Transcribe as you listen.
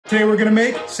Today we're gonna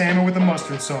make salmon with a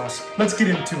mustard sauce. Let's get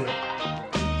into it.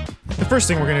 The first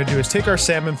thing we're going to do is take our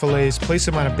salmon fillets, place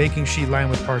them on a baking sheet lined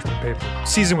with parchment paper.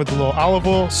 Season with a little olive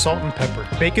oil, salt, and pepper.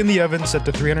 Bake in the oven set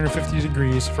to 350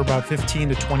 degrees for about 15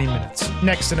 to 20 minutes.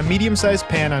 Next, in a medium-sized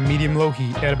pan on medium-low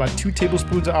heat, add about 2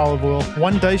 tablespoons of olive oil,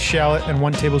 1 diced shallot, and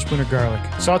 1 tablespoon of garlic.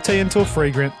 Sauté until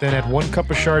fragrant, then add 1 cup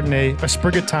of Chardonnay, a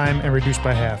sprig of thyme, and reduce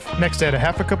by half. Next, add a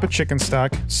half a cup of chicken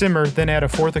stock, simmer, then add a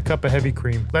 1/4 cup of heavy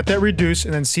cream. Let that reduce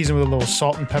and then season with a little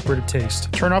salt and pepper to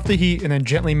taste. Turn off the heat and then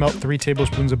gently melt 3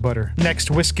 tablespoons of butter.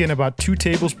 Next, whisk in about 2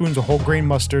 tablespoons of whole grain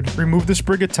mustard, remove the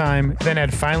sprig of thyme, then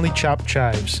add finely chopped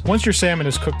chives. Once your salmon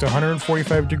is cooked to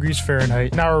 145 degrees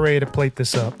Fahrenheit, now we're ready to plate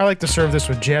this up. I like to serve this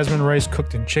with jasmine rice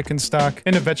cooked in chicken stock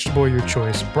and a vegetable of your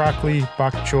choice: broccoli,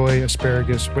 bok choy,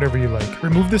 asparagus, whatever you like.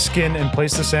 Remove the skin and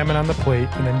place the salmon on the plate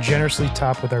and then generously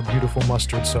top with our beautiful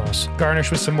mustard sauce. Garnish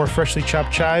with some more freshly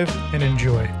chopped chive and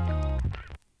enjoy.